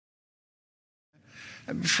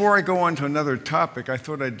And before I go on to another topic, I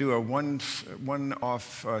thought I'd do a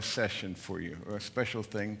one-off session for you, or a special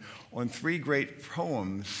thing, on three great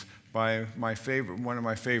poems by one of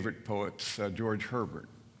my favorite poets, George Herbert.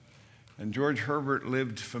 And George Herbert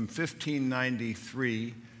lived from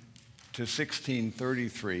 1593 to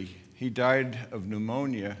 1633. He died of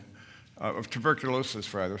pneumonia, of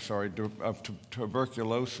tuberculosis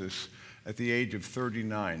at the age of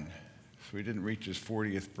 39. So he didn't reach his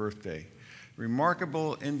 40th birthday.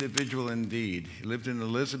 Remarkable individual indeed. He lived in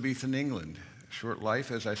Elizabethan England. Short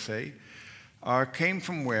life, as I say. Came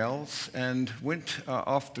from Wales and went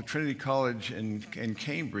off to Trinity College in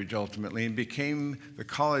Cambridge ultimately and became the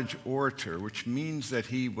college orator, which means that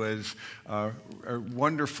he was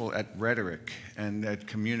wonderful at rhetoric and at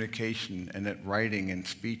communication and at writing and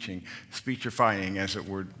speechifying as it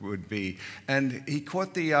would be. And he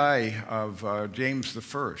caught the eye of James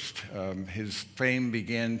I. His fame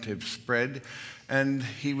began to spread, and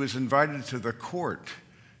he was invited to the court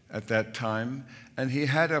at that time, and he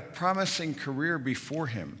had a promising career before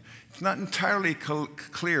him. It's not entirely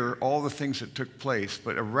clear all the things that took place,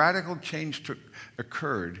 but a radical change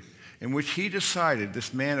occurred in which he decided,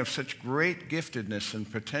 this man of such great giftedness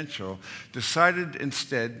and potential, decided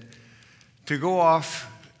instead to go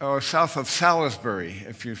off south of Salisbury,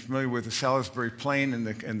 if you're familiar with the Salisbury Plain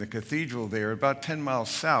and the cathedral there, about 10 miles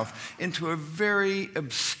south, into a very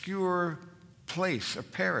obscure place, a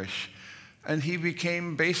parish. And he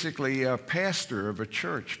became basically a pastor of a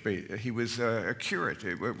church. He was a curate.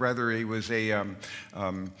 Rather, he was a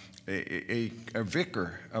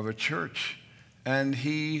vicar of a church. And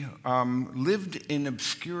he lived in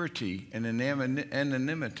obscurity and in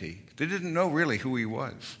anonymity. They didn't know really who he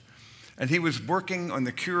was. And he was working on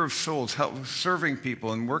the cure of souls, serving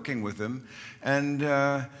people and working with them. And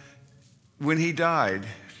when he died,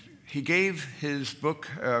 he gave his book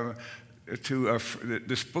to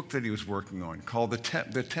this book that he was working on called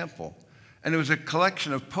The Temple. And it was a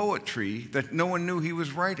collection of poetry that no one knew he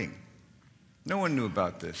was writing. No one knew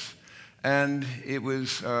about this. And it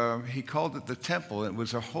was, he called it The Temple. It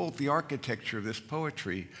was the architecture of this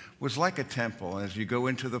poetry was like a temple. As you go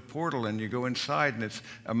into the portal and you go inside, and it's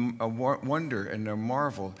a wonder and a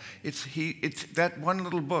marvel. It's that one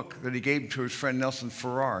little book that he gave to his friend Nelson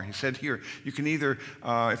Farrar. He said, here, you can either,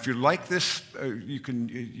 if you like this, you can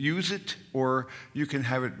use it, or you can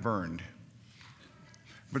have it burned.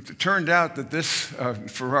 But it turned out that this,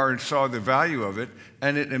 Farrar saw the value of it,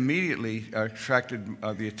 and it immediately attracted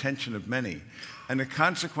the attention of many. And the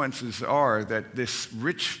consequences are that this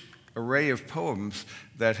rich array of poems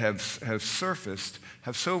that have surfaced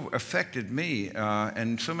have so affected me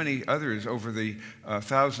and so many others over the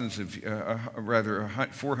thousands of,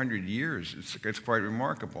 400 years. It's quite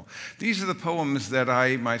remarkable. These are the poems that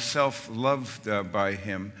I myself loved by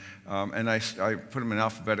him, and I put them in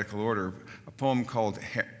alphabetical order. A poem called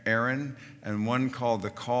Aaron, and one called The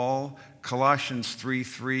Call, Colossians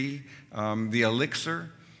 3:3, The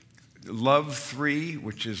Elixir, Love 3,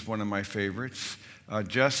 which is one of my favorites,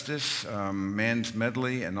 Justice, Man's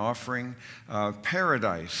Medley and Offering,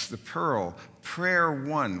 Paradise, The Pearl, Prayer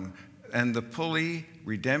 1, and The Pulley,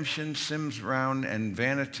 Redemption, Sims Round, and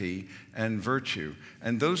Vanity and Virtue.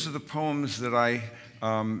 And those are the poems that I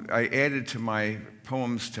added to my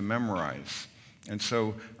poems to memorize. And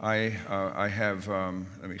so I have,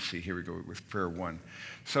 let me see, here we go with Prayer 1.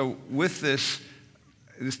 So with this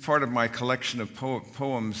part of my collection of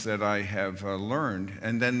poems that I have learned,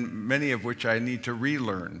 and then many of which I need to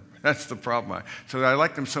relearn. That's the problem. So I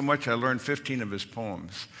like them so much, I learned 15 of his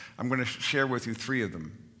poems. I'm going to share with you 3 of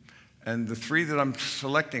them. And the 3 that I'm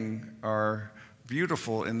selecting are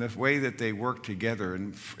beautiful in the way that they work together,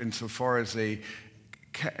 and insofar as they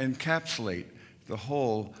encapsulate the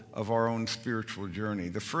whole of our own spiritual journey.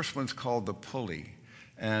 The first one's called The Pulley.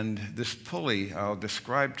 And this pulley I'll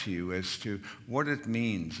describe to you as to what it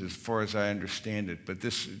means as far as I understand it. But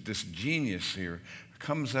this genius here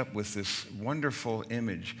comes up with this wonderful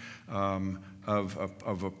image of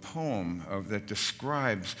a poem that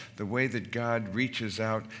describes the way that God reaches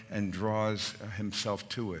out and draws himself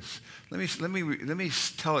to us. Let me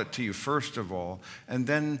tell it to you first of all, and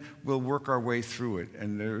then we'll work our way through it.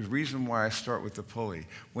 And there's a reason why I start with the pulley.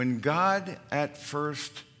 When God at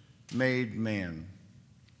first made man,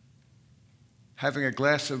 having a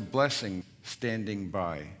glass of blessing standing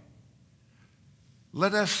by,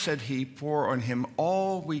 let us, said he, pour on him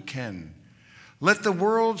all we can. Let the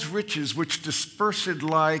world's riches, which dispersed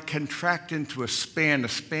lie, contract into a span. A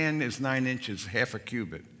span is 9 inches, half a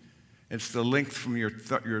cubit. It's the length from your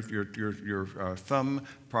thumb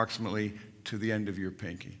approximately to the end of your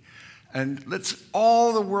pinky. And let's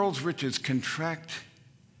all the world's riches contract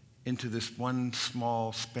into this one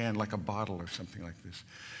small span, like a bottle or something like this.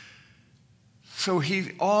 So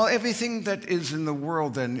everything that is in the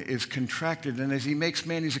world then is contracted, and as he makes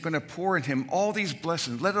man, he's going to pour in him all these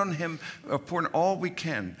blessings. Let on him pour in all we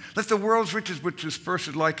can. Let the world's riches which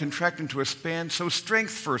dispersed lie contract into a span, so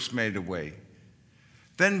strength first made a way.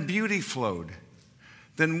 Then beauty flowed.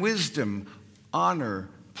 Then wisdom, honor,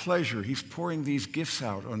 pleasure. He's pouring these gifts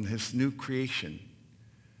out on his new creation.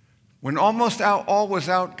 When almost all was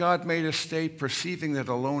out, God made us stay, perceiving that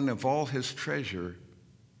alone of all his treasure,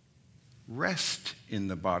 rest in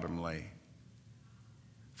the bottom lay.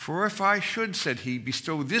 For if I should, said he,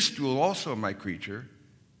 bestow this jewel also on my creature,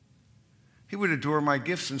 he would adore my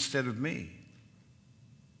gifts instead of me,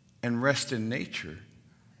 and rest in nature,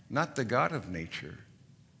 not the God of nature.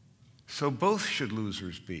 So both should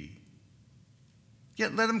losers be.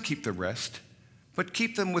 Yet let them keep the rest, but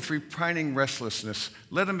keep them with repining restlessness.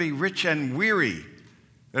 Let them be rich and weary,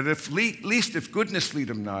 that least if goodness lead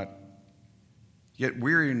them not, yet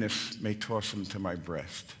weariness may toss them to my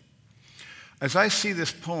breast. As I see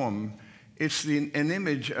this poem, it's an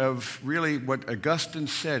image of really what Augustine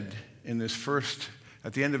said in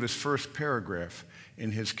at the end of his first paragraph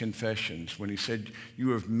in his Confessions, when he said, "You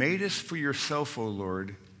have made us for yourself, O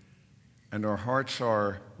Lord, and our hearts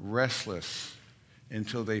are restless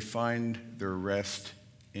until they find their rest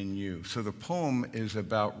in you." So the poem is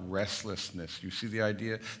about restlessness. You see the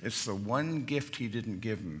idea? It's the one gift he didn't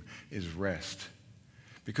give him is rest.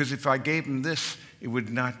 Because if I gave him this, it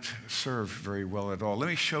would not serve very well at all. Let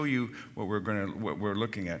me show you what we're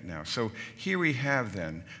looking at now. So here we have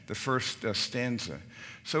then the first stanza.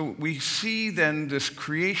 So we see then this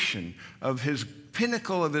creation of his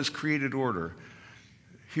pinnacle of his created order,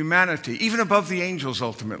 humanity, even above the angels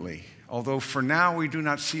ultimately. Although for now we do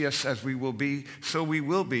not see us as we will be, so we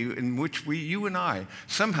will be, in which you and I,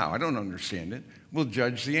 somehow, I don't understand it, will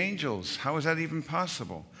judge the angels. How is that even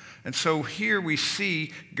possible? And so here we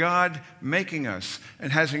see God making us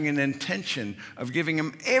and having an intention of giving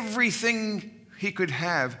him everything he could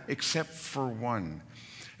have except for one.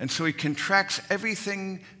 And so he contracts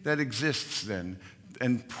everything that exists then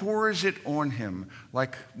and pours it on him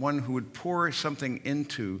like one who would pour something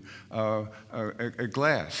into a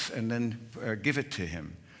glass and then give it to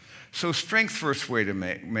him. So strength first made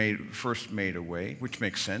a way, which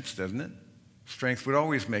makes sense, doesn't it? Strength would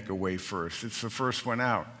always make a way first. It's the first one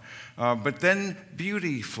out. But then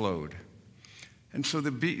beauty flowed. And so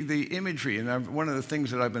the imagery, and one of the things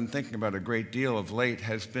that I've been thinking about a great deal of late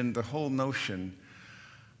has been the whole notion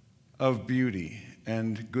of beauty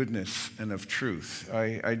and goodness and of truth.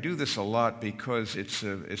 I do this a lot because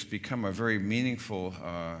it's become a very meaningful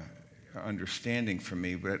understanding for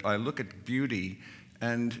me. But I look at beauty,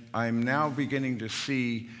 and I'm now beginning to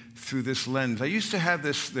see through this lens. I used to have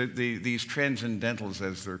these transcendentals,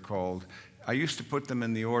 as they're called. I used to put them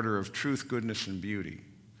in the order of truth, goodness, and beauty.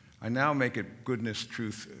 I now make it goodness,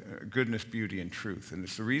 beauty, and truth. And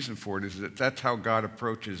the reason for it is that that's how God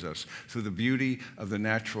approaches us, through the beauty of the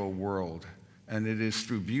natural world. And it is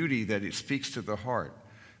through beauty that it speaks to the heart.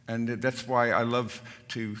 And that's why I love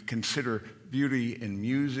to consider beauty in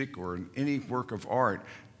music or in any work of art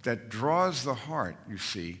that draws the heart, you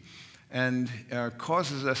see, and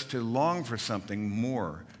causes us to long for something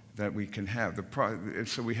more that we can have.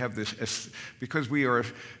 So we have this, because we are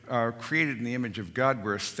created in the image of God,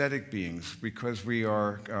 we're aesthetic beings. Because we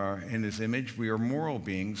are in his image, we are moral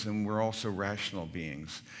beings, and we're also rational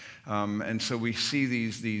beings. And so we see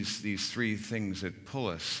these three things that pull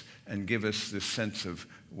us and give us this sense of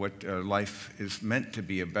what life is meant to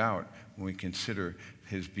be about when we consider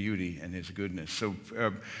his beauty and his goodness. So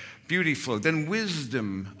beauty flowed. Then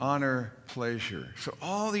wisdom, honor, pleasure. So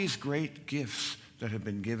all these great gifts that have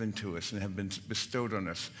been given to us and have been bestowed on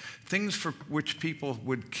us, things for which people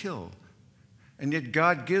would kill. And yet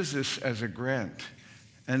God gives us as a grant.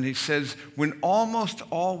 And he says, when almost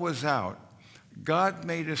all was out, God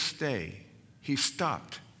made us stay. He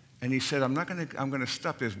stopped. And he said, I'm going to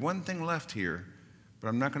stop. There's one thing left here, but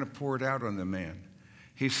I'm not going to pour it out on the man.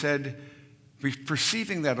 He said,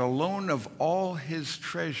 perceiving that alone of all his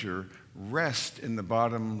treasure, rest in the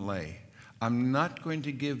bottom lay. I'm not going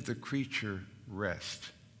to give the creature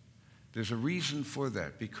rest. There's a reason for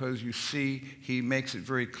that, because you see, he makes it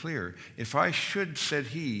very clear. If I should, said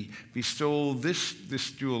he, bestow this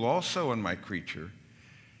jewel also on my creature,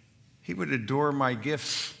 he would adore my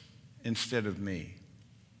gifts instead of me.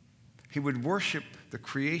 He would worship the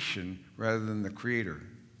creation rather than the creator.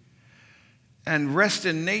 And rest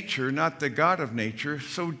in nature, not the God of nature,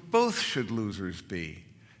 so both should losers be.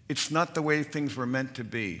 It's not the way things were meant to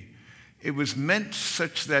be. It was meant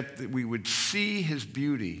such that we would see his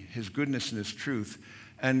beauty, his goodness, and his truth,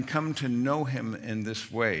 and come to know him in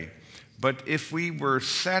this way. But if we were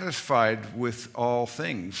satisfied with all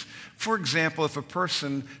things, for example, if a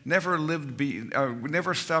person never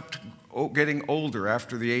stopped getting older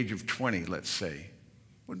after the age of 20, let's say,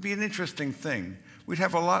 would be an interesting thing. We'd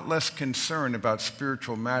have a lot less concern about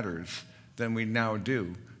spiritual matters than we now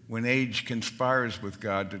do when age conspires with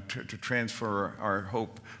God to transfer our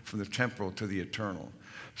hope from the temporal to the eternal.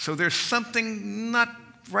 So there's something not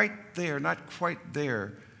right there, not quite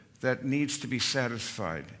there, that needs to be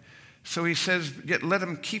satisfied. So he says, let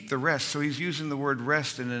him keep the rest. So he's using the word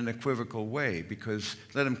rest in an equivocal way, because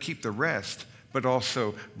let him keep the rest, but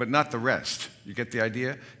not the rest. You get the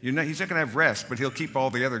idea? He's not going to have rest, but he'll keep all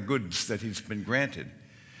the other goods that he's been granted.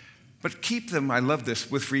 But keep them, I love this,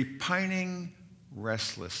 with repining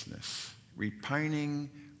restlessness. Repining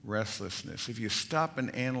restlessness. If you stop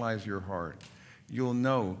and analyze your heart, you'll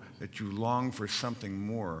know that you long for something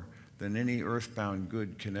more than any earthbound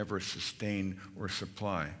good can ever sustain or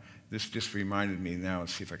supply. This just reminded me now,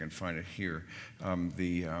 let's see if I can find it here,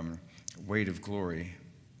 the weight of glory.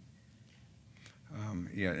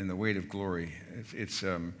 In the weight of glory. It's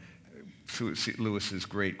Lewis's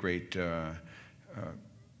great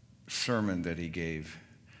sermon that he gave.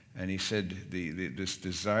 And he said this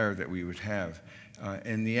desire that we would have.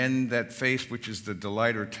 In the end, that face, which is the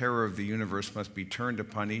delight or terror of the universe, must be turned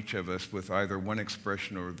upon each of us with either one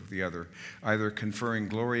expression or the other, either conferring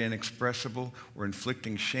glory inexpressible or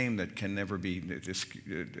inflicting shame that can never be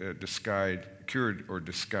cured or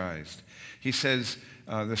disguised. He says,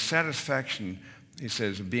 the satisfaction, he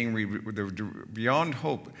says, of being beyond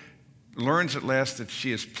hope, learns at last that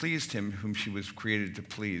she has pleased him whom she was created to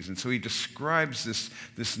please. And so he describes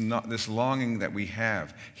this longing that we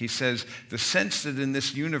have. He says, the sense that in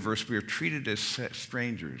this universe we are treated as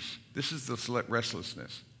strangers. This is the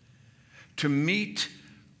restlessness. To meet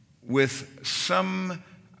with some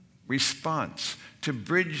response, to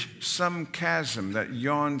bridge some chasm that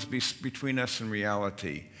yawns between us and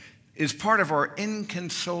reality, is part of our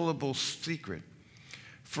inconsolable secret.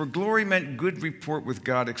 For glory meant good report with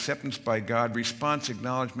God, acceptance by God, response,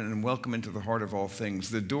 acknowledgement, and welcome into the heart of all things.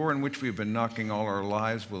 The door in which we have been knocking all our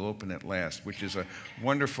lives will open at last, which is a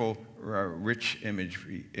wonderful, rich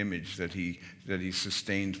image that he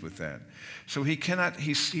sustains with that. So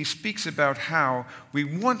he speaks about how we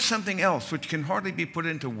want something else, which can hardly be put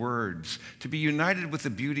into words, to be united with the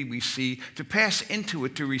beauty we see, to pass into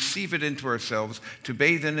it, to receive it into ourselves, to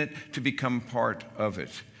bathe in it, to become part of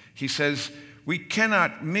it. He says, we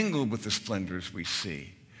cannot mingle with the splendors we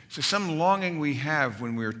see. So some longing we have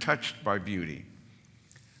when we are touched by beauty.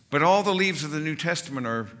 But all the leaves of the New Testament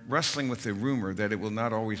are rustling with the rumor that it will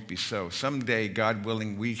not always be so. Someday, God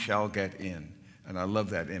willing, we shall get in. And I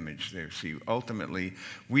love that image there. See, ultimately,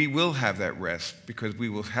 we will have that rest because we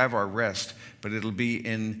will have our rest, but it'll be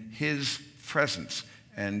in His presence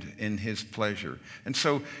and in His pleasure. And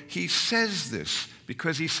so he says this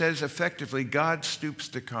because he says effectively, God stoops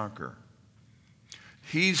to conquer.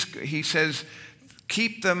 He says,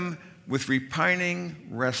 keep them with repining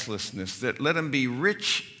restlessness, that let them be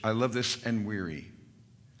rich, I love this, and weary.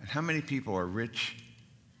 And how many people are rich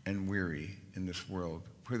and weary in this world,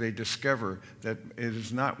 where they discover that it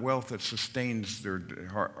is not wealth that sustains their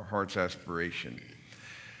heart's aspiration?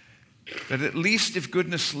 That at least if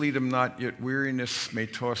goodness lead them not, yet weariness may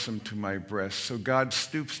toss them to my breast. So God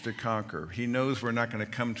stoops to conquer. He knows we're not going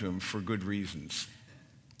to come to Him for good reasons.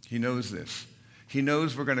 He knows this. He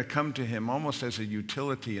knows we're going to come to Him almost as a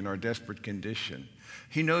utility in our desperate condition.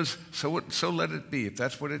 He knows, so let it be, if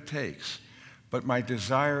that's what it takes. But my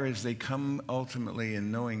desire is they come ultimately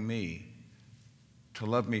in knowing me, to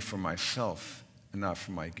love me for myself and not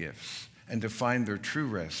for my gifts, and to find their true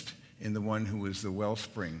rest in the one who is the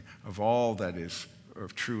wellspring of all that is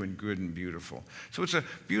of true and good and beautiful. So it's a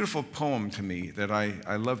beautiful poem to me that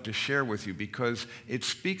I love to share with you because it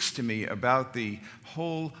speaks to me about the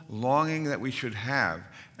whole longing that we should have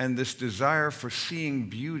and this desire for seeing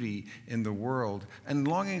beauty in the world and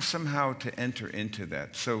longing somehow to enter into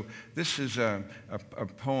that. So this is a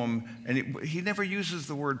poem, and he never uses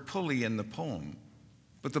the word pulley in the poem.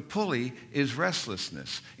 But the pulley is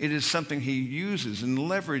restlessness. It is something he uses and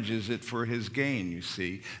leverages it for his gain, you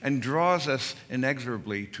see, and draws us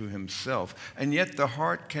inexorably to himself. And yet the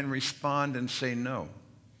heart can respond and say no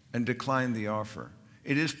and decline the offer.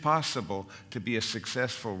 It is possible to be a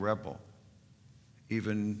successful rebel,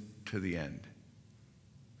 even to the end.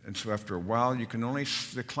 And so after a while, you can only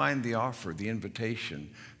decline the offer, the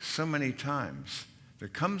invitation, so many times. There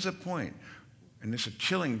comes a point, and it's a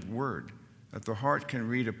chilling word, that the heart can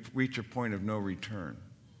reach a point of no return.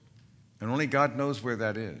 And only God knows where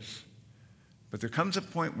that is. But there comes a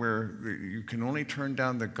point where you can only turn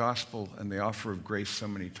down the gospel and the offer of grace so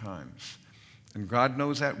many times. And God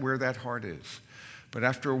knows where that heart is. But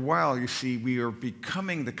after a while, you see, we are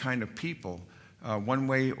becoming the kind of people, one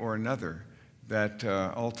way or another, that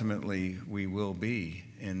ultimately we will be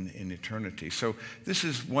in eternity. So this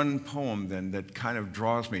is one poem then that kind of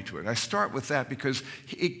draws me to it. I start with that because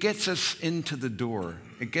it gets us into the door.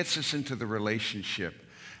 It gets us into the relationship.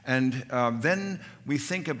 And then we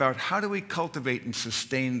think about how do we cultivate and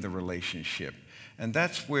sustain the relationship. And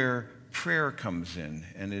that's where prayer comes in.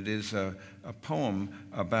 And it is a poem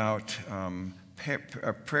about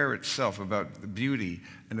prayer itself, about the beauty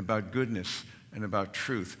and about goodness and about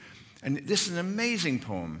truth. And this is an amazing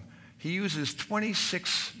poem. He uses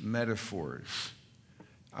 26 metaphors.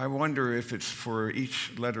 I wonder if it's for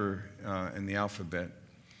each letter in the alphabet.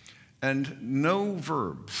 And no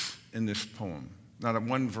verbs in this poem, not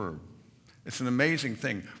one verb. It's an amazing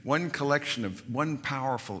thing. One collection of one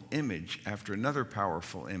powerful image after another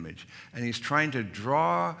powerful image. And he's trying to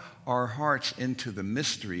draw our hearts into the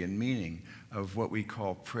mystery and meaning of what we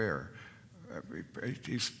call prayer.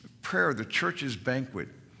 Prayer, the church's banquet.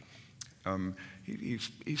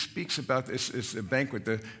 He speaks about this as a banquet.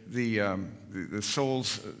 The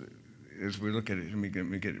souls, as we look at it, let me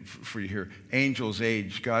get it for you here. Angel's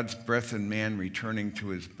age, God's breath in man returning to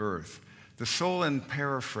his birth. The soul in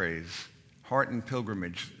paraphrase, heart in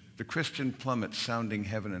pilgrimage, the Christian plummet sounding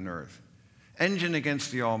heaven and earth. Engine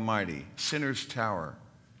against the Almighty, sinner's tower.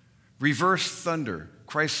 Reverse thunder,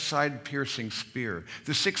 Christ's side-piercing spear.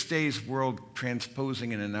 The 6 days world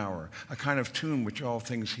transposing in an hour, a kind of tune which all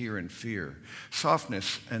things hear and fear.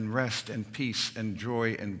 Softness and rest and peace and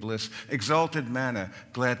joy and bliss. Exalted manna,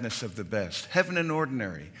 gladness of the best. Heaven and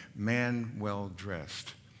ordinary, man well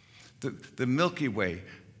dressed. The Milky Way,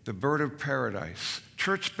 the bird of paradise.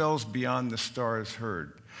 Church bells beyond the stars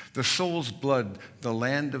heard. The soul's blood, the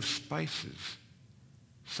land of spices.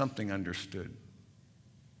 Something understood.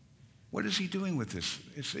 What is he doing with this?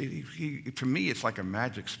 To me, it's like a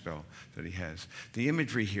magic spell that he has. The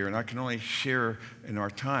imagery here, and I can only share in our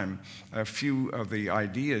time a few of the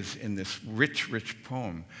ideas in this rich, rich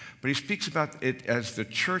poem. But he speaks about it as the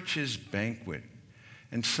church's banquet.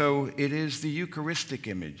 And so it is the Eucharistic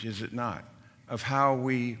image, is it not, of how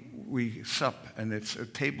we sup, and it's a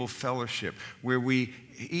table fellowship where we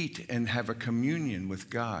eat and have a communion with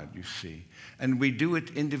God, you see. And we do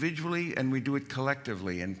it individually and we do it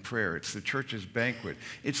collectively in prayer. It's the church's banquet.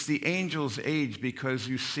 It's the angel's age because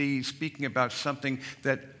you see, speaking about something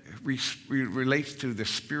that relates to the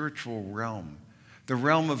spiritual realm, the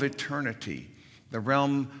realm of eternity, the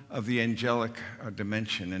realm of the angelic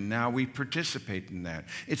dimension, and now we participate in that.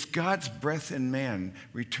 It's God's breath in man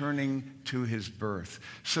returning to his birth.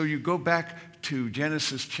 So you go back to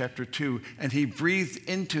Genesis chapter 2, and he breathed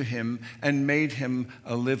into him and made him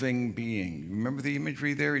a living being. Remember the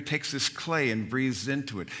imagery there? He takes this clay and breathes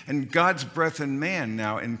into it. And God's breath in man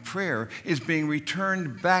now in prayer is being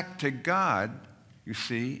returned back to God, you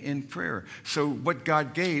see, in prayer. So what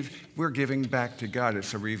God gave, we're giving back to God.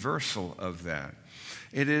 It's a reversal of that.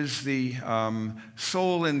 It is the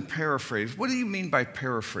soul in paraphrase. What do you mean by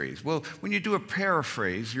paraphrase? Well, when you do a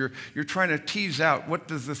paraphrase, you're trying to tease out what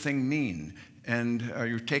does the thing mean. And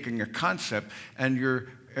you're taking a concept and you're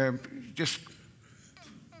just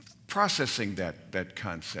processing that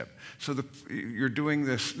concept. So you're doing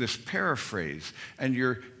this paraphrase and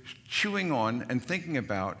you're chewing on and thinking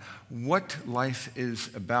about what life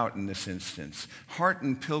is about in this instance. Heart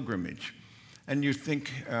and pilgrimage. And you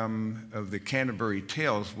think of the Canterbury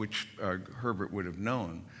Tales, which Herbert would have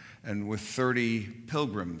known, and with 30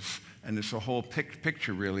 pilgrims. And it's a whole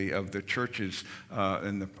picture, really, of the church's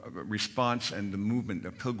and the response and the movement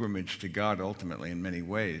of pilgrimage to God, ultimately, in many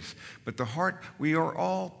ways. But the heart, we are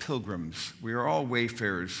all pilgrims. We are all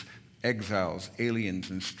wayfarers, exiles, aliens,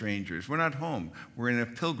 and strangers. We're not home. We're in a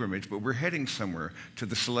pilgrimage, but we're heading somewhere to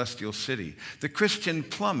the celestial city. The Christian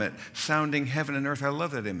plummet sounding heaven and earth. I love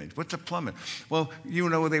that image. What's a plummet? Well, you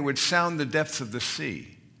know, they would sound the depths of the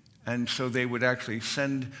sea. And so they would actually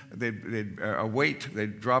they'd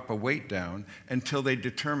drop a weight down until they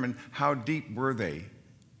determined how deep were they,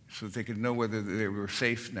 so that they could know whether they were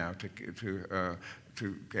safe now to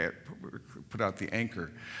put out the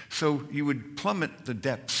anchor. So you would plummet the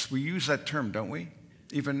depths. We use that term, don't we?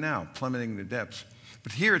 Even now, plummeting the depths.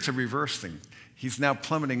 But here it's a reverse thing. He's now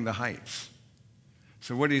plummeting the heights.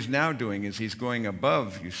 So what he's now doing is he's going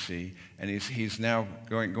above, you see, and he's now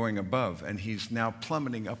going above, and he's now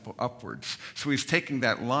plummeting upwards. So he's taking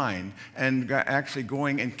that line and actually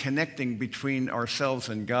going and connecting between ourselves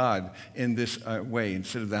and God in this way.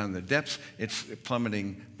 Instead of down the depths, it's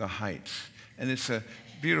plummeting the heights. And it's a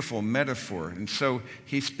beautiful metaphor. And so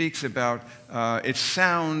he speaks about it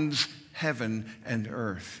sounds heaven and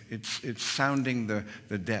earth. It's sounding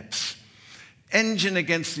the depths. Engine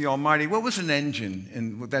against the Almighty. What was an engine,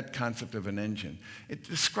 and that concept of an engine? It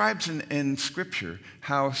describes in Scripture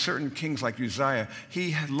how certain kings like Uzziah,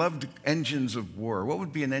 he had loved engines of war. What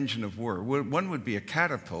would be an engine of war? One would be a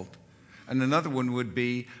catapult, and another one would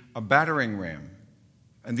be a battering ram.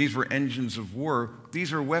 And these were engines of war.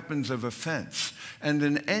 These are weapons of offense. And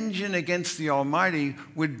an engine against the Almighty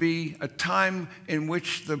would be a time in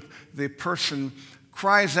which the person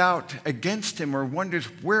cries out against him or wonders,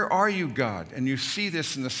 where are you, God? And you see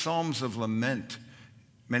this in the Psalms of Lament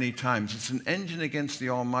many times. It's an engine against the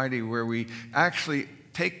Almighty where we actually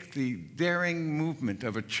take the daring movement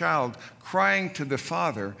of a child crying to the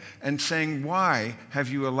Father and saying, why have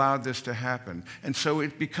you allowed this to happen? And so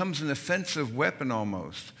it becomes an offensive weapon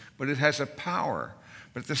almost, but it has a power.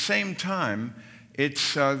 But at the same time,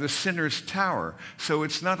 it's the sinner's tower. So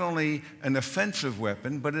it's not only an offensive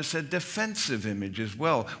weapon, but it's a defensive image as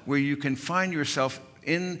well, where you can find yourself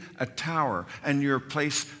in a tower and you're a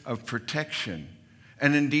place of protection.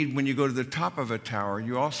 And indeed, when you go to the top of a tower,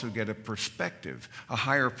 you also get a perspective, a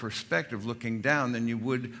higher perspective looking down than you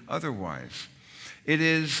would otherwise. It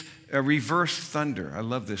is a reverse thunder. I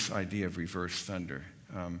love this idea of reverse thunder.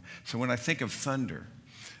 So when I think of thunder,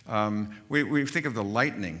 we think of the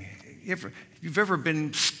lightning. You've ever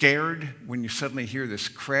been scared when you suddenly hear this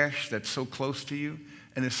crash that's so close to you?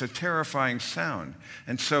 And it's a terrifying sound.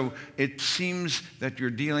 And so it seems that you're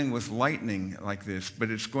dealing with lightning like this,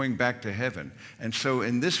 but it's going back to heaven. And so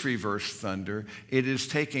in this reverse thunder, it is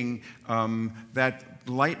taking that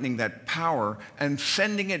lightning, that power, and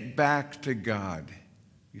sending it back to God.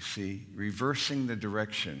 You see, reversing the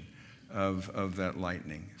direction of that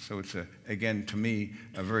lightning. So it's, again, to me,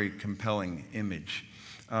 a very compelling image.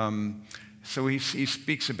 So he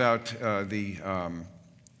speaks about the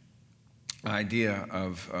idea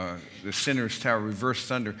of the sinner's tower, reverse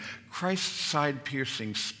thunder, Christ's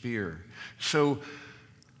side-piercing spear. So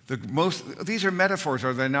these are metaphors,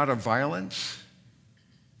 are they not, of violence?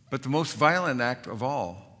 But the most violent act of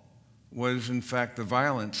all was, in fact, the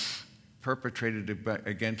violence perpetrated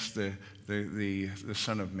against the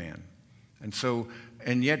Son of Man. And so,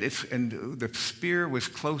 and yet the spear was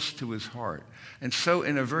close to his heart. And so,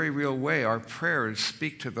 in a very real way, our prayers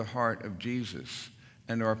speak to the heart of Jesus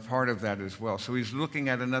and are part of that as well. So he's looking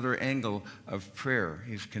at another angle of prayer.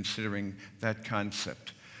 He's considering that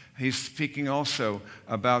concept. He's speaking also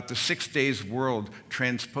about the 6 days world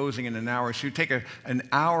transposing in an hour. So you take an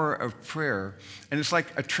hour of prayer, and it's like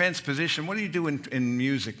a transposition. What do you do in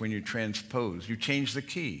music when you transpose? You change the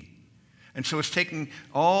key. And so it's taking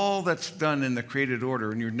all that's done in the created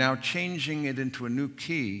order, and you're now changing it into a new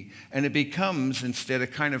key, and it becomes instead a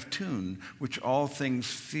kind of tune, which all things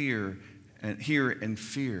hear and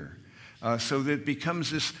fear. So that it becomes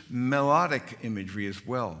this melodic imagery as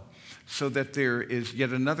well, so that there is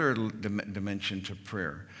yet another dimension to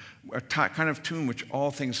prayer, a kind of tune which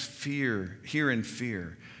all things hear and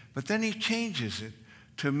fear. But then he changes it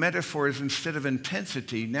to metaphors instead of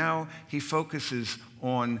intensity. Now he focuses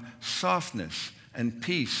on softness and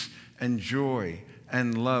peace and joy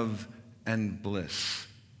and love and bliss.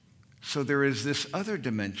 So there is this other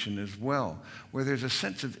dimension as well, where there's a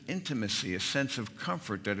sense of intimacy, a sense of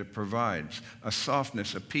comfort that it provides, a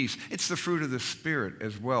softness, a peace. It's the fruit of the Spirit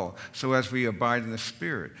as well. So as we abide in the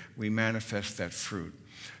Spirit, we manifest that fruit.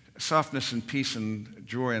 Softness and peace and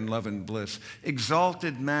joy and love and bliss.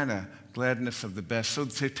 Exalted manna, gladness of the best. So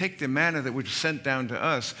to take the manna that was sent down to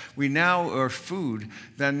us, we now are food,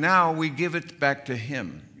 then now we give it back to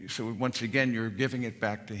him. So once again, you're giving it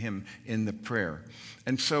back to him in the prayer.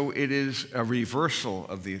 And so it is a reversal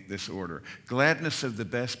of this order. Gladness of the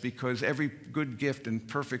best, because every good gift and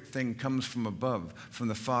perfect thing comes from above, from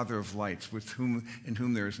the Father of lights, in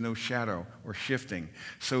whom there is no shadow or shifting.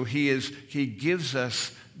 So he gives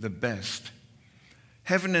us the best.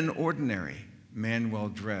 Heaven and ordinary, man well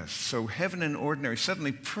dressed. So heaven and ordinary.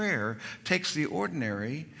 Suddenly prayer takes the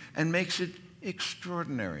ordinary and makes it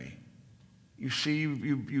extraordinary. You see,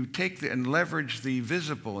 you take and leverage the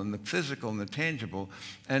visible and the physical and the tangible,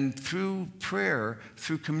 and through prayer,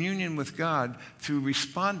 through communion with God, through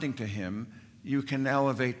responding to him, you can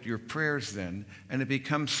elevate your prayers then, and it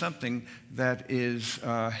becomes something that is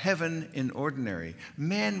heaven in ordinary.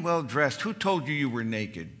 Man well dressed. Who told you were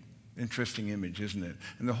naked? Interesting image, isn't it?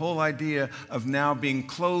 And the whole idea of now being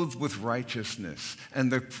clothed with righteousness, and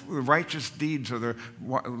the righteous deeds are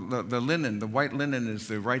the linen, the white linen is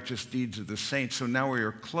the righteous deeds of the saints. So now we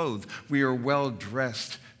are clothed. We are well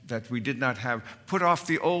dressed that we did not have. Put off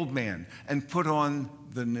the old man and put on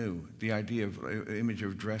the new, the idea of image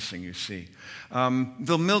of dressing, you see.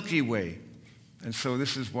 The Milky Way. And so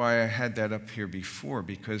this is why I had that up here before,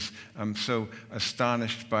 because I'm so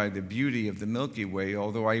astonished by the beauty of the Milky Way,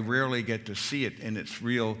 although I rarely get to see it in its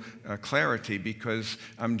real clarity because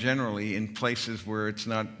I'm generally in places where it's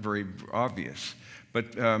not very obvious.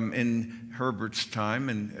 But in Herbert's time,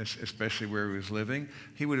 and especially where he was living,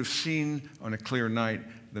 he would have seen on a clear night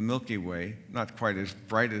the Milky Way, not quite as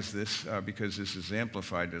bright as this because this is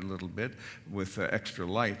amplified a little bit with extra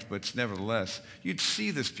light, but nevertheless, you'd see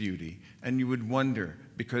this beauty and you would wonder,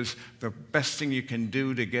 because the best thing you can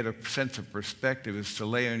do to get a sense of perspective is to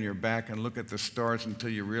lay on your back and look at the stars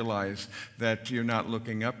until you realize that you're not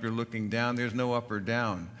looking up, you're looking down, there's no up or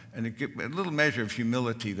down. And a little measure of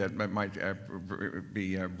humility that might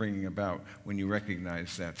be bringing about when you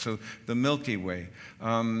recognize that. So the Milky Way,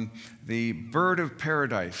 the bird of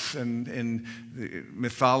paradise, and in the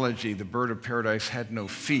mythology, the bird of paradise had no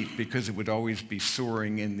feet because it would always be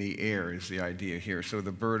soaring in the air, is the idea here. So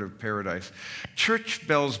the bird of paradise. Church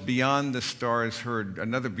bells beyond the stars heard,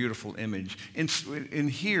 another beautiful image. In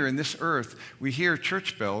here, in this earth, we hear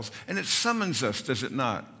church bells, and it summons us, does it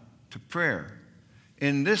not, to prayer.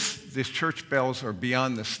 In this church bells are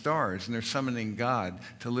beyond the stars, and they're summoning God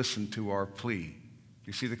to listen to our plea. Do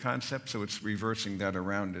you see the concept? So it's reversing that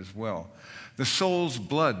around as well. The soul's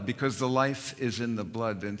blood, because the life is in the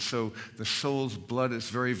blood, and so the soul's blood, its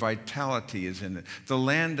very vitality is in it. The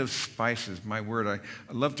land of spices, my word, I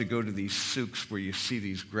love to go to these souks where you see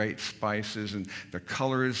these great spices and the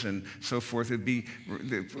colors and so forth.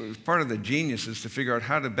 Part of the genius is to figure out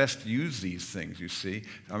how to best use these things, you see.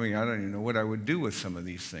 I mean, I don't even know what I would do with some of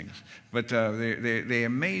these things, but they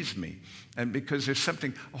amaze me. And because there's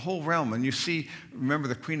something, a whole realm, and you see, remember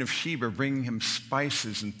the Queen of Sheba bringing him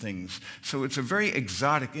spices and things. So it's a very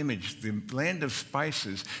exotic image. The land of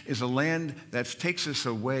spices is a land that takes us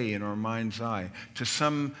away in our mind's eye to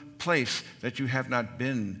some place that you have not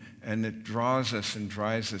been, and it draws us and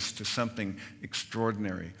drives us to something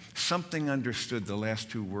extraordinary. Something understood, the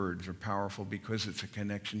last two words are powerful because it's a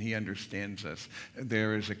connection. He understands us.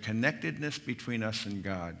 There is a connectedness between us and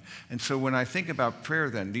God. And so when I think about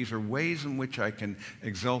prayer then, these are ways in which I can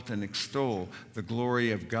exalt and extol the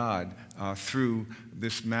glory of God through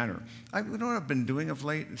this manner. You know what I've been doing of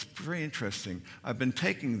late? It's very interesting. I've been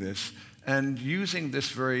taking this and using this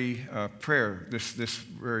very prayer, this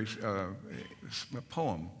very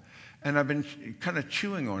poem, and I've been kind of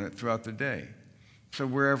chewing on it throughout the day. So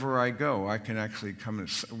wherever I go, I can actually come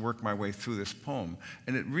and work my way through this poem.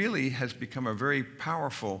 And it really has become a very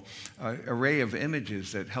powerful array of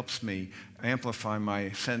images that helps me amplify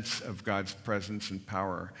my sense of God's presence and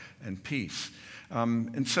power and peace.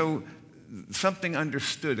 And so something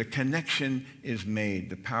understood, a connection is made,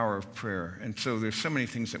 the power of prayer. And so there's so many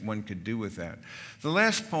things that one could do with that. The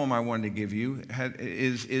last poem I wanted to give you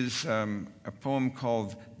is a poem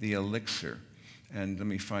called The Elixir. And let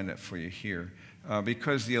me find that for you here.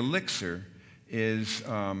 Because The Elixir is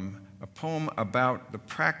a poem about the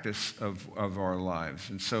practice of our lives.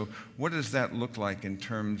 And so what does that look like in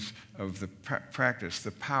terms of the practice,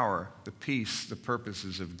 the power, the peace, the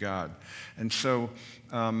purposes of God? And so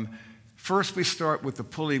first, we start with the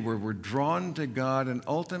pulley where we're drawn to God, and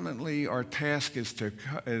ultimately our task is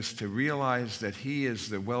to realize that He is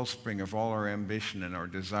the wellspring of all our ambition and our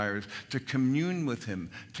desires, to commune with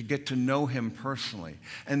Him, to get to know Him personally.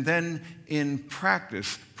 And then in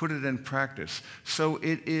practice, put it in practice. So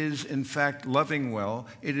it is, in fact, loving well,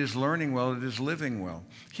 it is learning well, it is living well.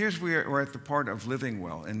 Here's where we're at the part of living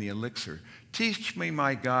well in the elixir. Teach me,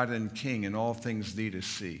 my God and King, in all things Thee to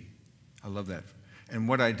see. I love that. And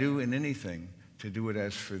what I do in anything, to do it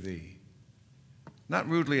as for Thee. Not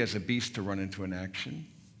rudely as a beast to run into an action,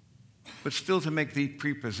 but still to make Thee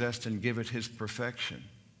prepossessed and give it His perfection.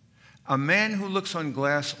 A man who looks on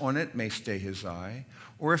glass, on it may stay his eye,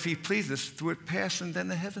 or if he pleaseth, through it pass and then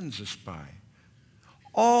the heavens espy.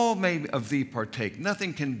 All may of Thee partake.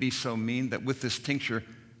 Nothing can be so mean that with this tincture,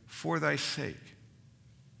 for Thy sake,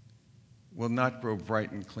 will not grow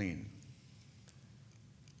bright and clean.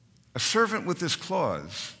 A servant with this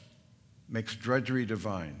clause makes drudgery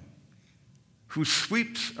divine. Who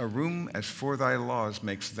sweeps a room as for Thy laws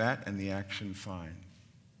makes that and the action fine.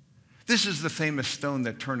 This is the famous stone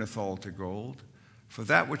that turneth all to gold, for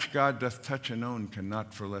that which God doth touch and own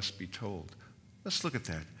cannot for less be told. Let's look at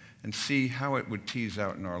that and see how it would tease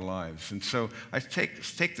out in our lives. And so I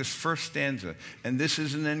take this first stanza, and this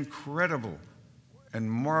is an incredible and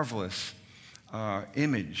marvelous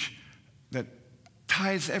image that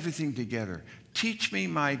ties everything together. Teach me,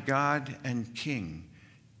 my God and King,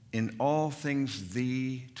 in all things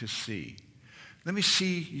thee to see. Let me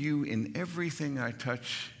see you in everything I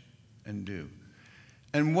touch and do.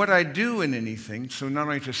 And what I do in anything, so not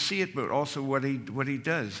only to see it, but also what he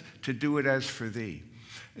does, to do it as for thee.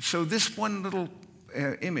 So this one little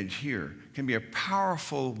image here can be a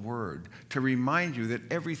powerful word to remind you that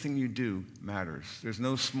everything you do matters. There's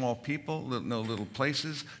no small people, no little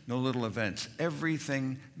places, no little events.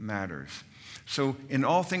 Everything matters. So in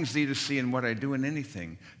all things thee to see, and what I do in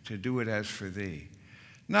anything, to do it as for thee.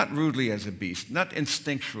 Not rudely as a beast, not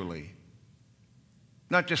instinctually,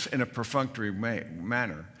 not just in a perfunctory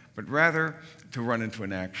manner, but rather to run into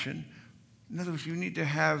an action. In other words, you need to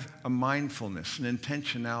have a mindfulness, an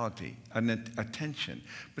intentionality, an attention,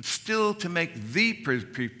 but still to make thee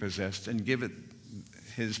prepossessed and give it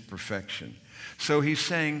his perfection. So he's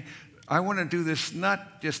saying, I want to do this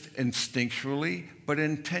not just instinctually, but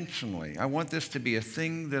intentionally. I want this to be a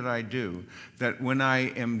thing that I do, that when I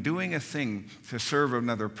am doing a thing to serve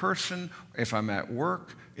another person, if I'm at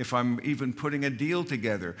work, if I'm even putting a deal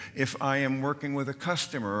together, if I am working with a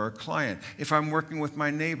customer or a client, if I'm working with my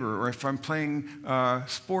neighbor, or if I'm playing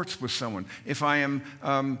sports with someone, if I am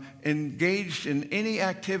engaged in any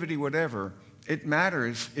activity, whatever, it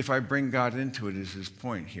matters if I bring God into it, is his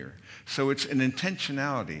point here. So it's an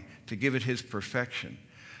intentionality to give it his perfection.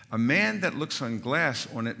 A man that looks on glass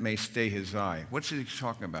on it may stay his eye. What's he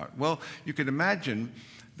talking about? Well, you could imagine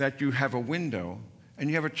that you have a window and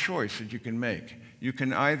you have a choice that you can make. You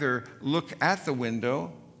can either look at the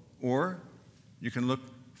window or you can look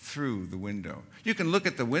through the window. You can look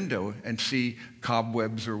at the window and see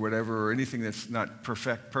cobwebs or whatever, or anything that's not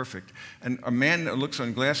perfect. And a man that looks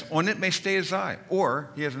on glass, on it may stay his eye.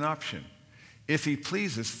 Or he has an option. If he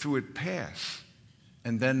pleases, through it pass,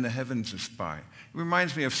 and then the heavens espy. It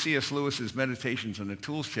reminds me of C.S. Lewis's Meditations on the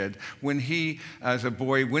Tool Shed, when he, as a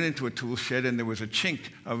boy, went into a tool shed and there was a chink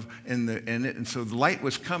in it, and so the light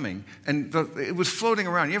was coming, and it was floating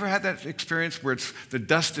around. You ever had that experience where the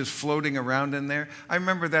dust is floating around in there? I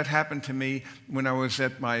remember that happened to me when I was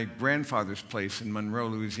at my grandfather's place in Monroe,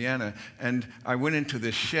 Louisiana, and I went into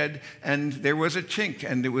this shed, and there was a chink,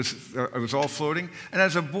 and it was all floating. And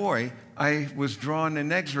as a boy, I was drawn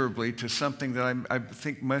inexorably to something that I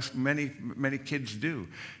think many kids do.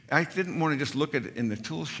 I didn't want to just look at it in the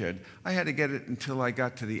tool shed. I had to get it until I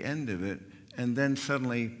got to the end of it, and then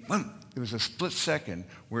suddenly, boom, there was a split second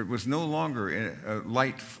where it was no longer a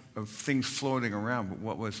light of things floating around, but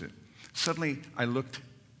what was it? Suddenly, I looked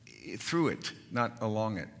through it, not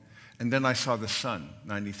along it. And then I saw the sun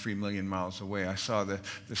 93 million miles away. I saw the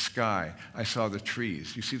sky. I saw the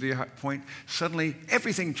trees. You see the point? Suddenly,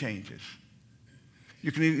 everything changes.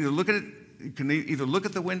 You can either look at it, you can either look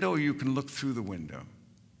at the window or you can look through the window.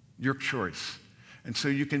 Your choice. And so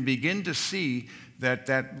you can begin to see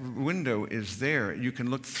that window is there. You can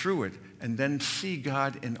look through it and then see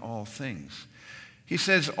God in all things. He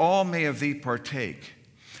says, all may of thee partake.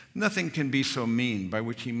 Nothing can be so mean, by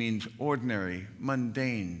which he means ordinary,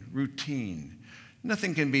 mundane, routine.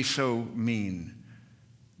 Nothing can be so mean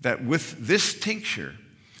that with this tincture,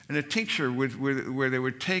 and a tincture where they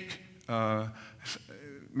would take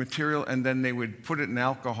material and then they would put it in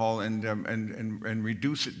alcohol and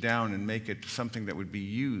reduce it down and make it something that would be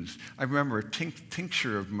used. I remember a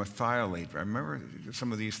tincture of methylate. I remember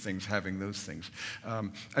some of these things having those things.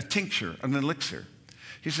 A tincture, an elixir.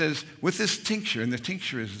 He says, with this tincture, and the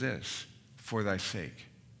tincture is this, for thy sake.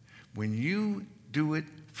 When you do it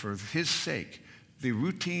for his sake, the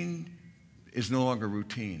routine is no longer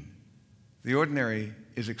routine. The ordinary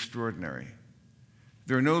is extraordinary.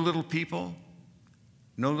 There are no little people,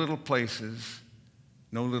 no little places,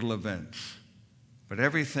 no little events. But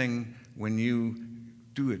everything, when you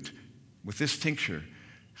do it with this tincture,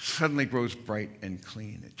 suddenly grows bright and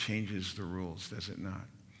clean. It changes the rules, does it not?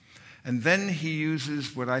 And then he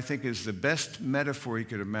uses what I think is the best metaphor he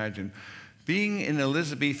could imagine. Being in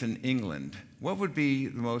Elizabethan England, what would be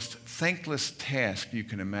the most thankless task you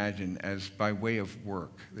can imagine as by way of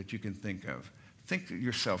work that you can think of? Think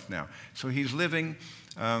yourself now. So he's living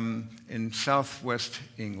in southwest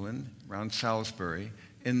England, around Salisbury,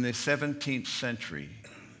 in the 17th century.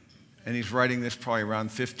 And he's writing this probably around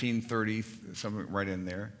 1530, something right in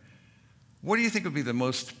there. What do you think would be the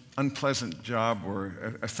most unpleasant job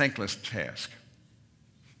or a thankless task?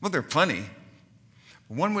 Well, there are plenty.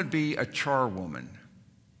 One would be a charwoman.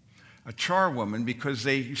 A charwoman, because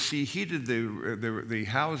they heated the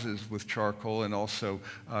houses with charcoal, and also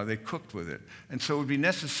they cooked with it. And so it would be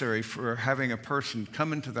necessary for having a person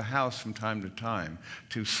come into the house from time to time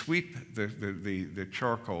to sweep the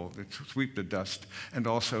charcoal, to sweep the dust, and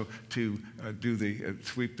also to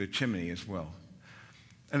sweep the chimney as well.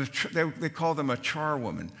 And they call them a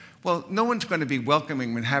charwoman. Well, no one's going to be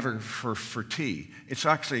welcoming and have her for tea. It's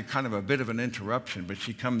actually kind of a bit of an interruption, but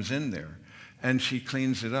she comes in there and she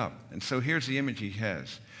cleans it up. And so here's the image he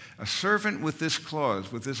has. A servant with this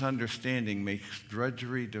clause, with this understanding, makes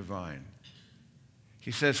drudgery divine.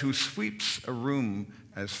 He says, who sweeps a room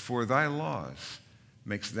as for thy laws,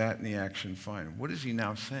 makes that in the action fine. What is he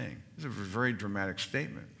now saying? This is a very dramatic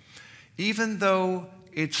statement. Even though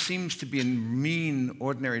it seems to be a mean,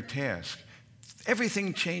 ordinary task,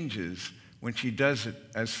 everything changes when she does it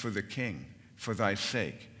as for the king, for thy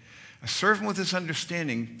sake. A servant with this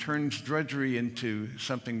understanding turns drudgery into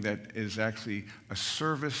something that is actually a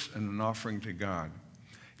service and an offering to God.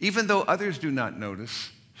 Even though others do not notice,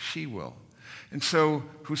 she will. And so,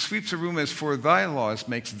 who sweeps a room as for thy laws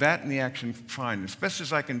makes that and the action fine. As best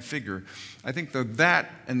as I can figure, I think the that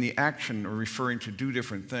and the action are referring to two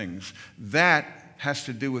different things. That has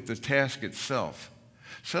to do with the task itself.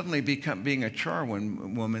 Suddenly, being a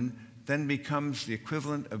charwoman then becomes the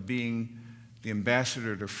equivalent of being the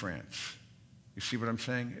ambassador to France. You see what I'm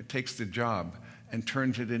saying? It takes the job and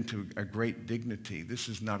turns it into a great dignity. This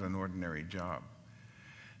is not an ordinary job.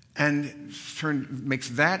 And makes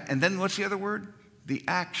that, and then what's the other word? The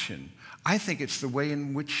action. I think it's the way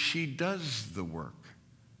in which she does the work.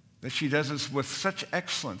 That she does this with such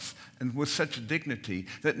excellence and with such dignity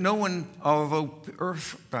that no one, although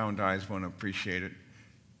earthbound eyes won't appreciate it,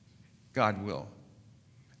 God will.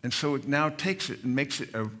 And so it now takes it and makes it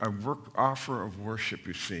a work offer of worship,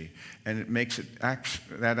 you see, and it makes it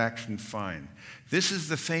that action fine. This is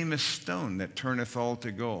the famous stone that turneth all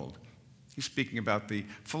to gold. He's speaking about the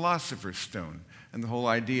philosopher's stone and the whole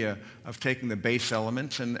idea of taking the base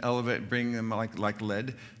elements and bringing them like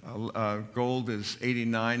lead. Gold is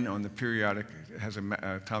 89 on the periodic, it has an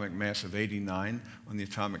atomic mass of 89 on the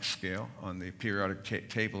atomic scale, on the periodic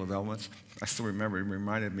table of elements. I still remember, it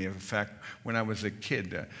reminded me of the fact when I was a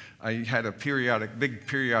kid, I had a big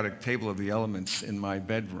periodic table of the elements in my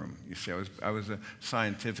bedroom. You see, I was a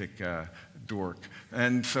scientific dork.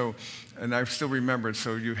 And I still remember it.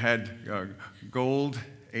 So you had gold,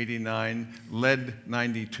 89, lead,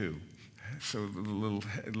 92. So a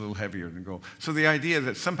little heavier than gold. So the idea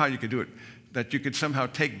that somehow you could do it, that you could somehow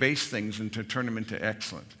take base things and to turn them into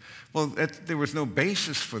excellent. Well, there was no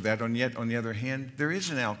basis for that, and yet, on the other hand, there is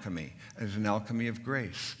an alchemy. There's an alchemy of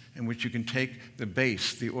grace, in which you can take the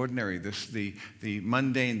base, the ordinary, the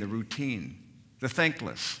mundane, the routine, the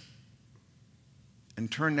thankless, and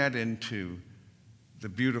turn that into the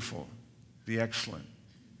beautiful, the excellent,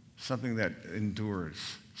 something that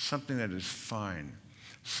endures, something that is fine,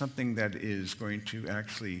 something that is going to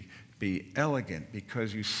actually be elegant,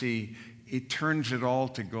 because you see, it turns it all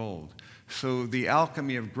to gold. So the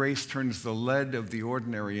alchemy of grace turns the lead of the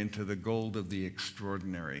ordinary into the gold of the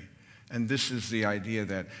extraordinary. And this is the idea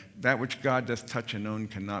that which God doth touch and own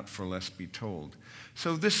cannot for less be told.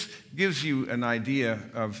 So this gives you an idea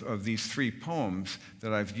of these three poems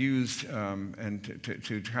that I've used and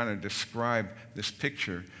to kind of describe this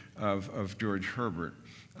picture of George Herbert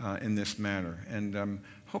in this manner. And I'm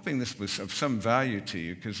hoping this was of some value to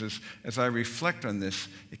you, because as I reflect on this,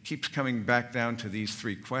 it keeps coming back down to these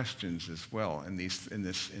three questions as well in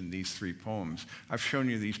these three poems. I've shown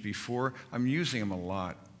you these before. I'm using them a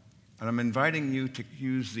lot. And I'm inviting you to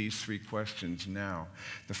use these three questions now.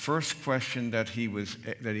 The first question that he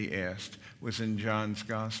asked was in John's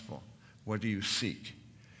Gospel. What do you seek?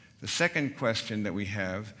 The second question that we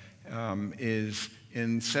have is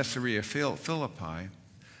in Caesarea Philippi.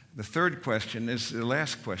 The third question is the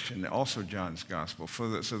last question, also John's Gospel. So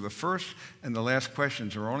the first and the last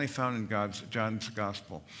questions are only found in John's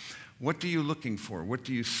Gospel. What are you looking for? What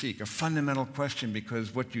do you seek? A fundamental question,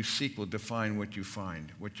 because what you seek will define what you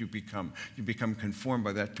find, what you become. You become conformed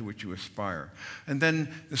by that to which you aspire. And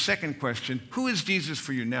then the second question, who is Jesus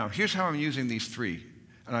for you now? Here's how I'm using these three.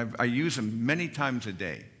 And I use them many times a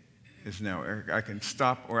day. I can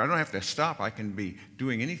stop, or I don't have to stop. I can be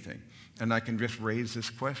doing anything. And I can just raise this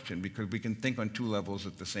question, because we can think on two levels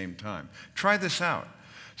at the same time. Try this out.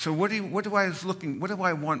 So what do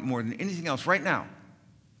I want more than anything else right now?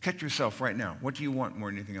 Catch yourself right now. What do you want more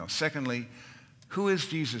than anything else? Secondly, who is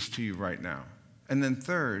Jesus to you right now? And then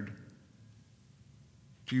third,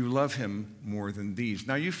 do you love him more than these?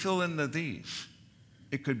 Now you fill in the these.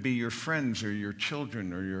 It could be your friends or your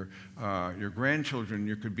children or your grandchildren.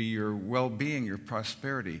 It could be your well-being, your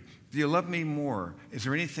prosperity. Do you love me more? Is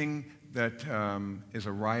there anything that is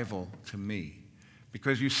a rival to me?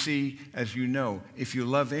 Because you see, as you know, if you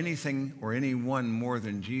love anything or anyone more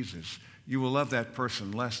than Jesus, you will love that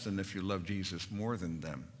person less than if you love Jesus more than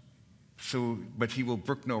them. but he will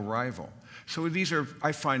brook no rival. So these are,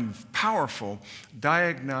 I find, powerful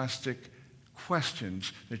diagnostic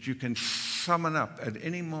questions that you can summon up at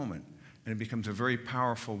any moment, and it becomes a very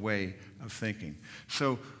powerful way of thinking.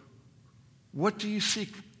 So what do you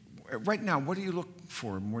seek? Right now, what do you look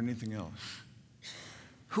for more than anything else?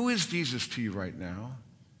 Who is Jesus to you right now?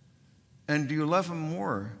 And do you love him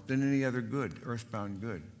more than any other good, earthbound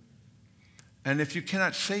good? And if you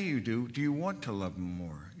cannot say you do you want to love him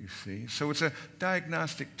more, you see? So it's a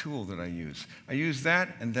diagnostic tool that I use. I use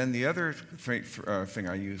that, and then the other thing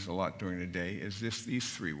I use a lot during the day is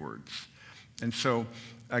these three words. And so,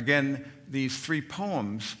 again, these three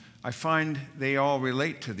poems, I find they all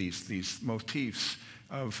relate to these motifs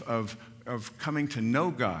of coming to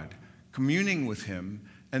know God, communing with him,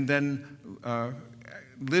 and then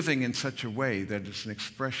living in such a way that it's an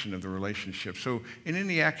expression of the relationship. So in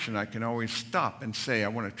any action, I can always stop and say, I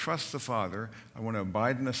want to trust the Father, I want to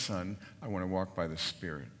abide in the Son, I want to walk by the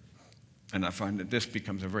Spirit. And I find that this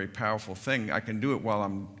becomes a very powerful thing. I can do it while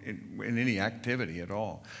I'm in any activity at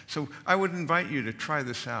all. So I would invite you to try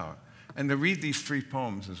this out and to read these three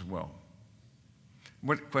poems as well.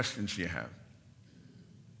 What questions do you have?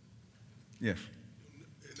 Yes?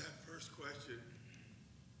 In that first question,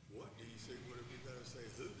 what do you seek? Would it be better to say,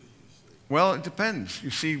 who do you seek? Well, it depends. You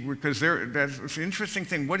see, because that's an interesting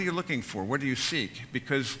thing. What are you looking for? What do you seek?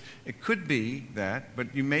 Because it could be that,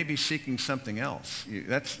 but you may be seeking something else.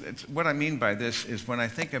 That's what I mean by this is when I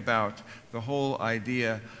think about the whole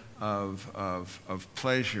idea of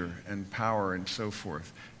pleasure and power and so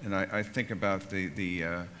forth, and I think about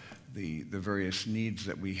the various needs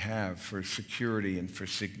that we have for security and for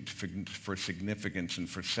significance and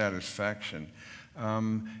for satisfaction.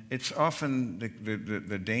 It's often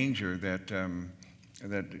the danger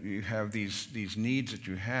that you have these needs that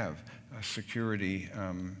you have, security.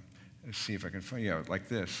 Let's see if I can find out like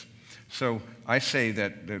this. So I say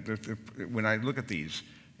that when I look at these,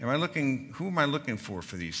 who am I looking for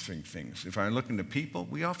these things? If I'm looking to people,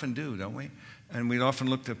 we often do, don't we? And we often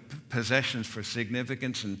look to possessions for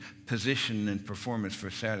significance and position and performance for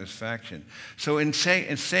satisfaction. So in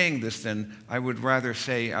saying this, then, I would rather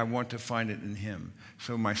say I want to find it in him.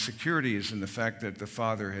 So my security is in the fact that the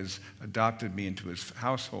Father has adopted me into his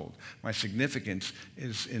household. My significance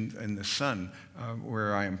is in the Son,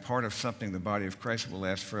 where I am part of something, the body of Christ that will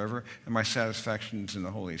last forever. And my satisfaction is in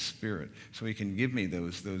the Holy Spirit. So he can give me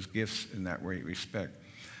those gifts in that respect.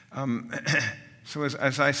 So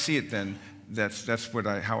as I see it then, that's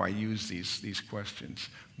how I use these questions.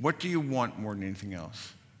 What do you want more than anything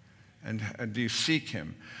else? And do you seek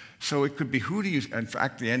him? So it could be who do you, in fact,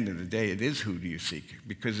 at the end of the day, it is who do you seek,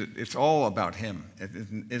 because it's all about him,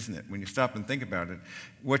 isn't it? When you stop and think about it,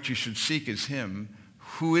 what you should seek is him.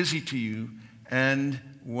 Who is he to you? And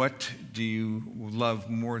what do you love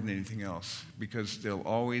more than anything else? Because there'll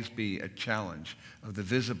always be a challenge of the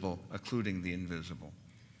visible occluding the invisible.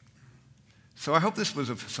 So I hope this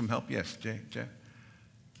was of some help. Yes, Jeff? Ken,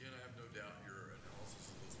 I have no doubt your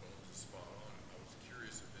analysis of those poems is spot on. I was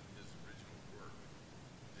curious if in his original work,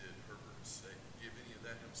 did Herbert give any of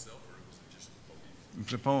that himself, or was it just the poem?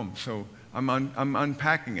 It's a poem. So I'm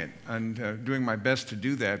unpacking it and doing my best to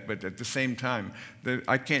do that, but at the same time,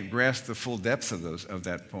 I can't grasp the full depth of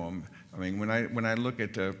that poem. I mean, when I look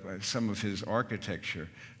at some of his architecture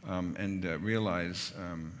and realize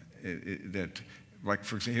that, like,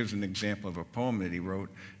 for example, here's an example of a poem that he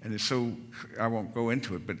wrote, and it's so, I won't go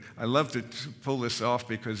into it, but I love to pull this off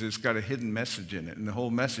because it's got a hidden message in it, and the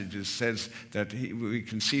whole message says that we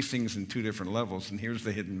can see things in two different levels, and here's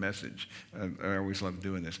the hidden message. I always love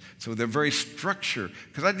doing this. So the very structure,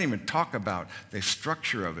 because I didn't even talk about the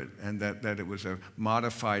structure of it, and that it was a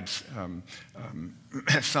modified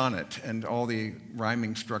sonnet, and all the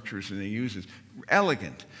rhyming structures that he uses.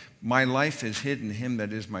 Elegant. My life is hid in him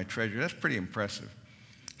that is my treasure. That's pretty impressive.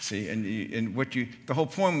 See, and the whole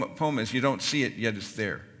poem is you don't see it, yet it's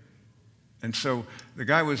there. And so the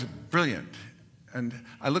guy was brilliant. And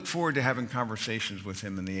I look forward to having conversations with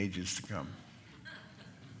him in the ages to come.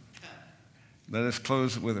 Let us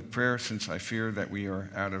close with a prayer, since I fear that we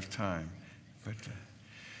are out of time. But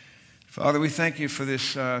Father, we thank you for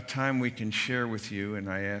this time we can share with you, and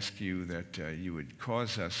I ask you that you would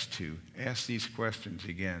cause us to ask these questions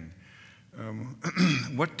again.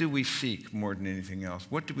 What do we seek more than anything else?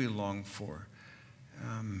 What do we long for?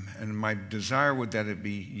 And my desire would that it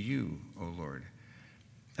be you, O Lord,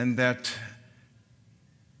 and that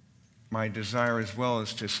my desire as well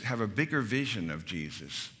is to have a bigger vision of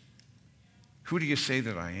Jesus. Who do you say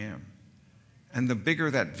that I am? And the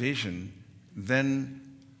bigger that vision, then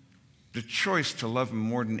the choice to love him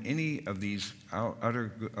more than any of these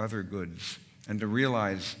other goods, and to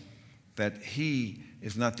realize that he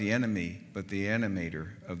is not the enemy, but the animator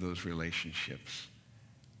of those relationships.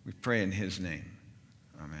 We pray in his name.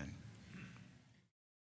 Amen.